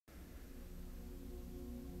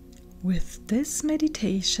With this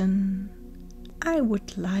meditation, I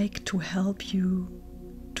would like to help you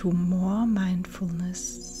to more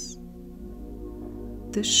mindfulness.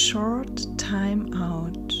 The short time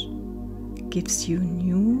out gives you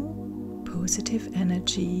new positive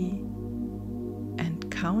energy and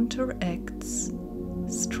counteracts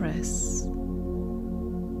stress.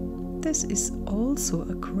 This is also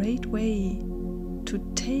a great way to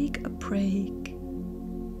take a break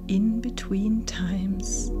in between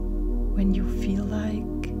times when you feel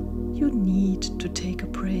like you need to take a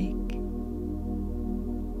break.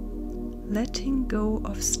 Letting go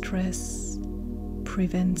of stress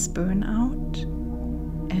prevents burnout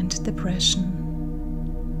and depression,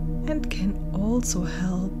 and can also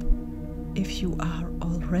help if you are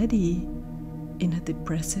already in a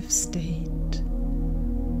depressive state.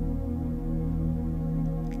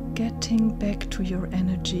 Getting back to your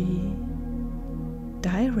energy,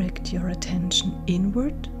 direct your attention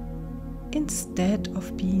inward instead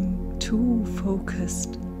of being too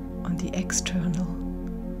focused on the external,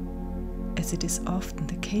 as it is often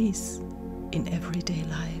the case in everyday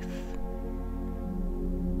life.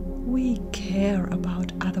 We care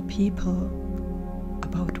about other people,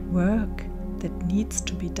 about work that needs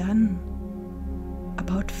to be done,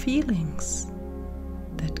 about feelings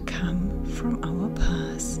that come from our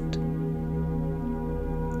past.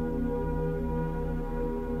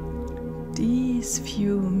 These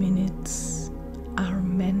few minutes are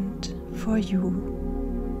meant for you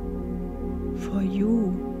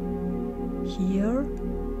here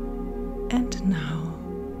and now.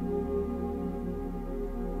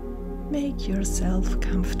 Make yourself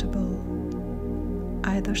comfortable,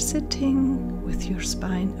 either sitting with your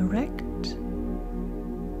spine erect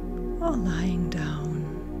or lying down.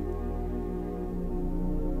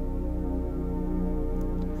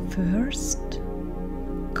 First,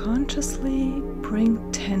 consciously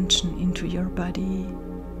bring tension into your body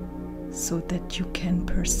so that you can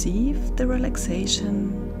perceive the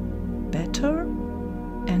relaxation better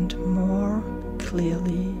and more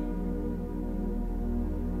clearly.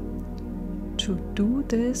 To do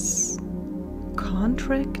this,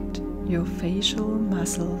 contract your facial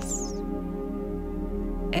muscles.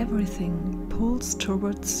 Everything pulls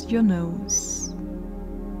towards your nose.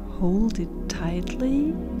 Hold it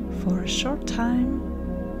tightly for a short time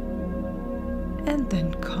and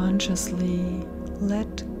then consciously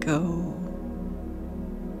let go.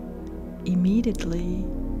 Immediately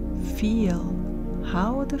feel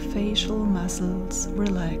how the facial muscles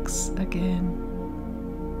relax again.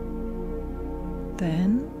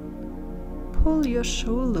 Then pull your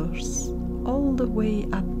shoulders all the way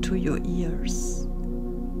up to your ears.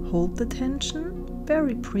 Hold the tension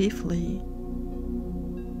very briefly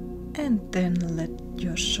and then let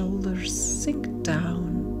your shoulders sink down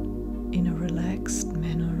in a relaxed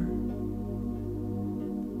manner.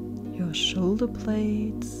 Your shoulder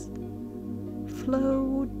blades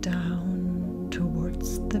flow down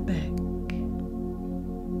towards the back.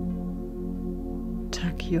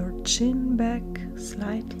 Tuck your chin back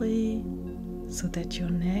slightly so that your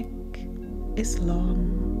neck is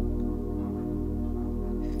long.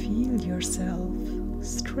 Feel yourself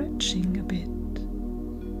stretching a bit,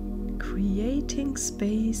 creating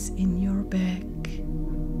space in your back,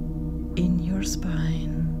 in your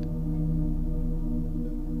spine.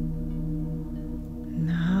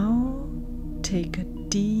 Now take a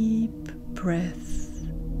deep breath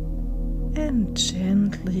and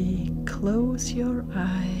gently close your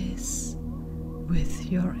eyes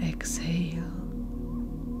with your exhale.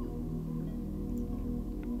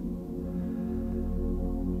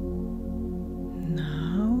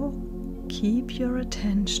 Now keep your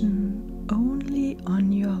attention only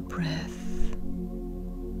on your breath.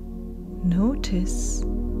 Notice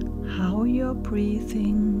how your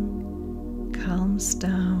breathing calms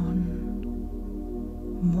down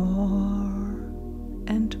more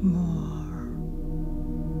and more.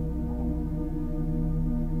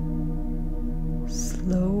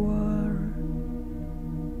 Slower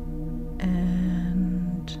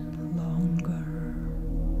and longer.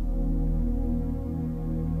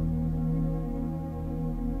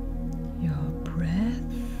 Your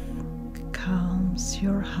breath calms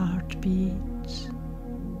your heartbeat.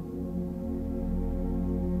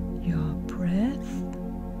 Your breath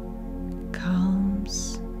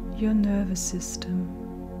calms your nervous system.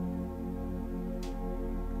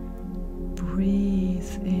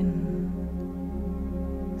 Breathe in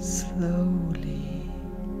slowly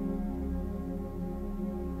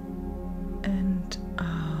and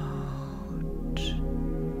out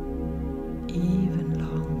even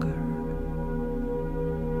longer.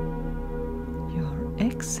 Your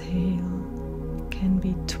exhale can can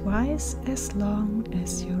be twice as long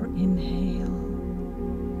as your inhale.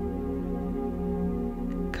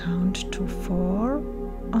 Count to 4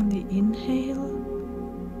 on the inhale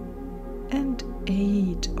and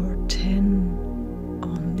 8 or 10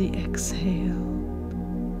 on the exhale.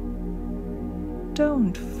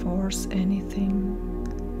 Don't force anything,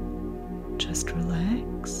 just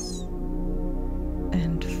relax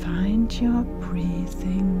and find your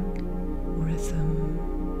breathing rhythm.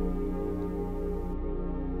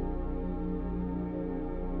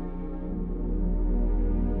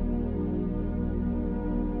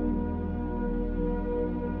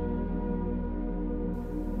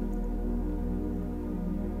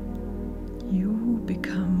 You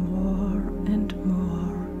become more and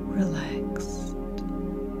more relaxed.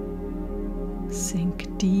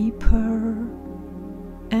 Sink deeper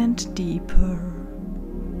and deeper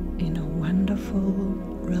in a wonderful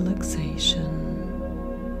relaxation.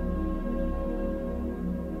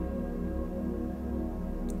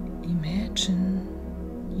 Imagine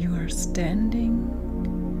you are standing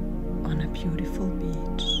on a beautiful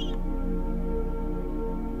beach.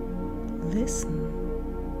 Listen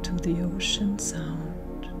to the ocean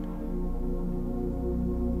sound,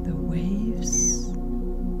 the waves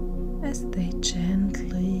as they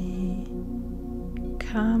gently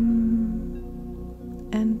come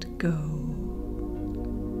and go.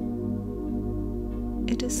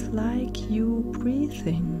 It is like you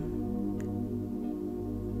breathing.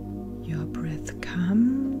 Your breath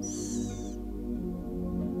comes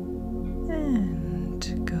and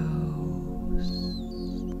goes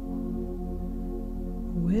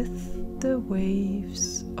with the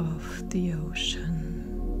waves of the ocean.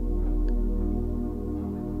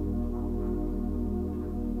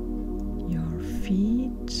 Your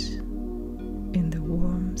feet in the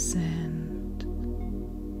warm sand.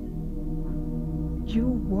 You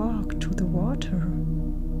walk to the water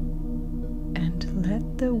and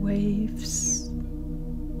let the waves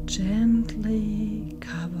gently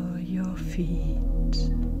cover your feet.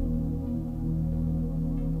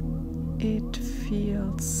 It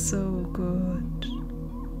feels so good,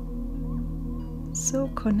 so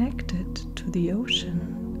connected to the ocean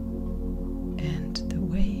and the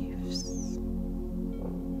waves.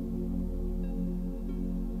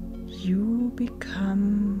 You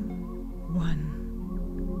become one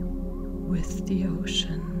with the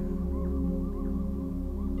ocean,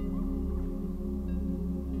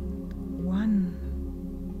 one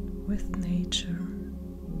with nature,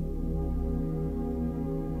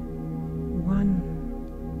 one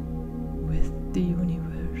with the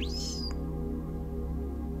universe.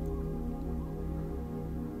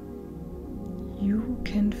 You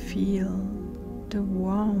can feel the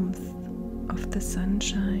warmth of the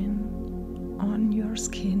sunshine on your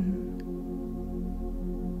skin,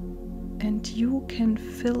 and you can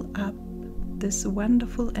fill up this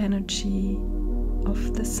wonderful energy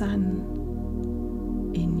of the sun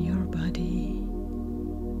in your body.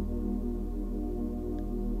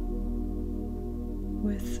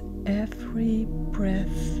 With every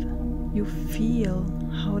breath, you feel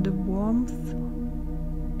how the warmth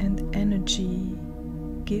and energy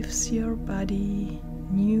gives your body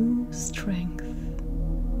new strength,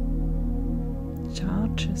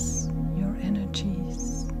 charges your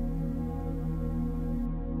energies.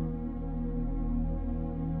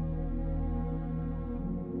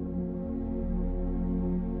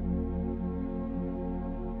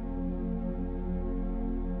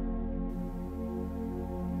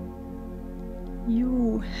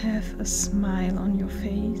 You have a smile on your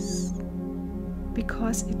face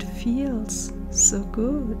because it feels so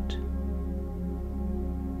good.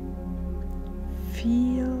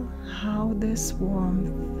 Feel how this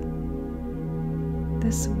warmth,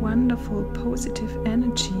 this wonderful positive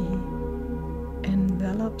energy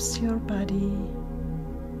envelops your body,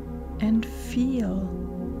 and feel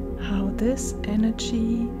how this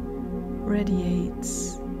energy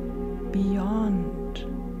radiates beyond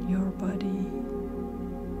your body.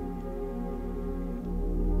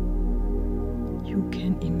 You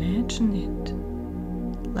can imagine it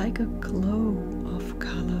like a glow of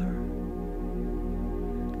color,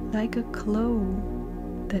 like a glow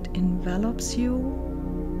that envelops you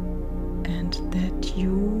and that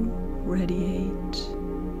you radiate.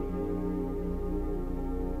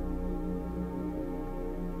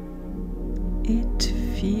 It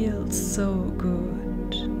feels so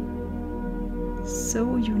good,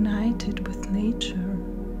 so united with nature,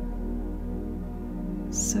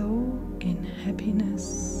 so in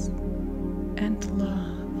happiness and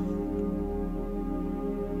love.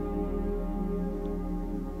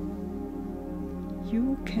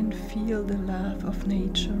 You can feel the love of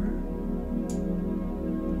nature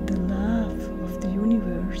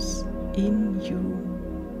in you.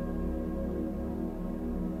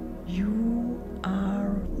 You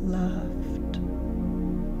are loved,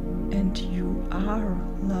 and you are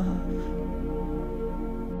love.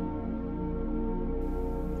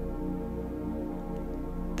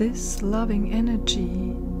 This loving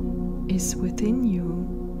energy is within you,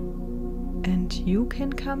 and you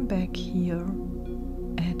can come back here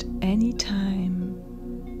at any time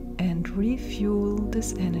and refuel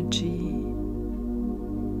this energy.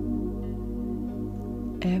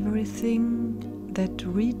 Everything that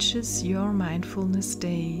reaches your mindfulness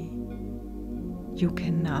day, you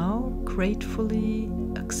can now gratefully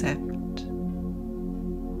accept.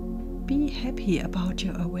 Be happy about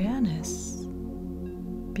your awareness,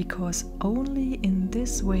 because only in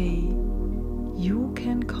this way you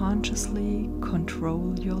can consciously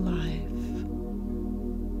control your life.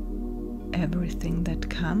 Everything that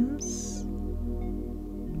comes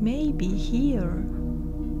may be here.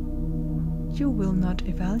 You will not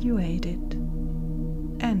evaluate it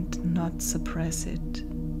and not suppress it.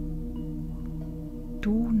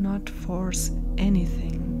 Do not force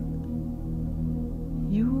anything.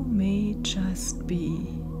 You may just be.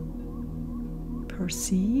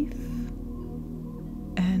 Perceive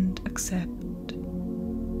and accept,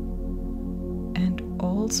 and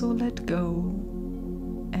also let go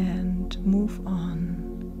and move on.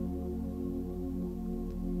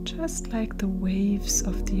 Just like the waves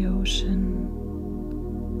of the ocean,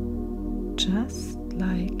 just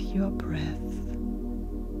like your breath.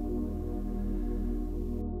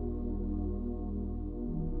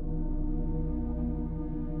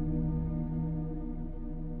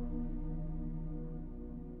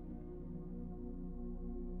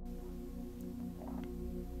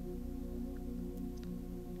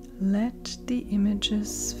 Let the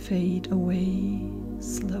images fade away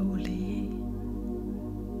slowly.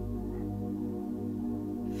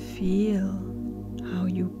 Feel how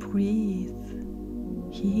you breathe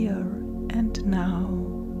here and now,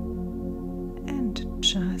 and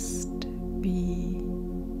just be.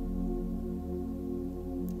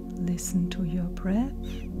 Listen to your breath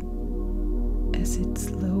as it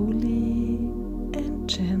slowly and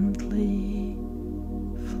gently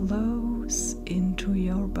flows into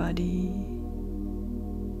your body,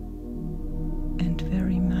 and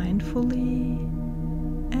very mindfully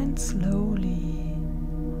and slowly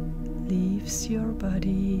leaves your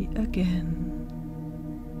body again.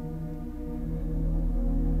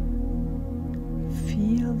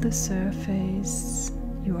 Feel the surface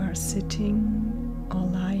you are sitting or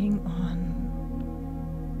lying on.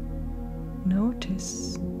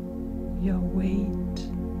 Notice your weight.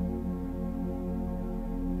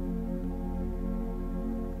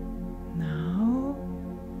 Now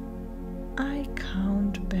I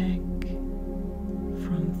count back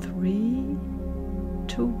from 3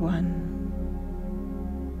 to 1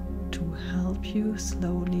 to help you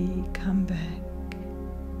slowly come back.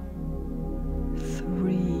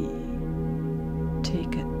 3.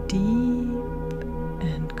 Take a deep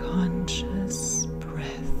and conscious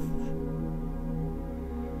breath.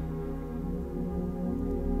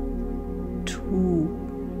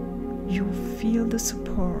 2. You feel the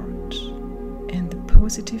support and the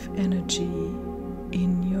positive energy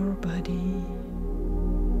in your body.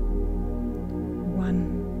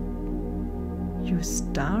 1. You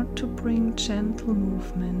start to bring gentle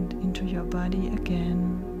movement into your body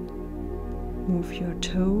again. Move your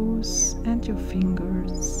toes and your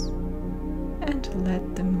fingers, and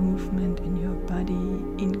let the movement in your body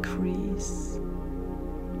increase.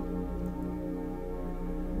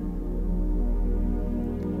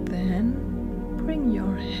 Then bring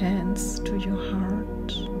your hands to your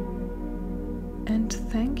heart and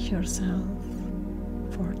thank yourself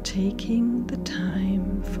for taking the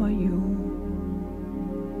time for you.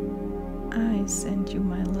 I send you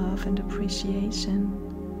my love and appreciation,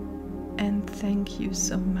 and thank you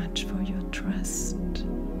so much for your trust.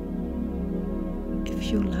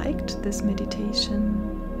 If you liked this meditation,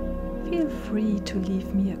 feel free to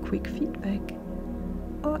leave me a quick feedback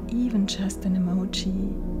or even just an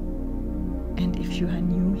emoji. And if you are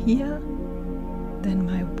new here, then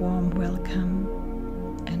my warm welcome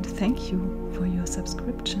and thank you for your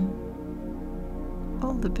subscription.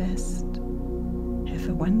 All the best. Have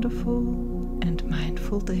a wonderful and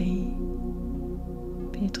mindful day.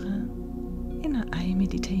 Petra, Inner Eye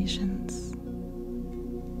Meditations.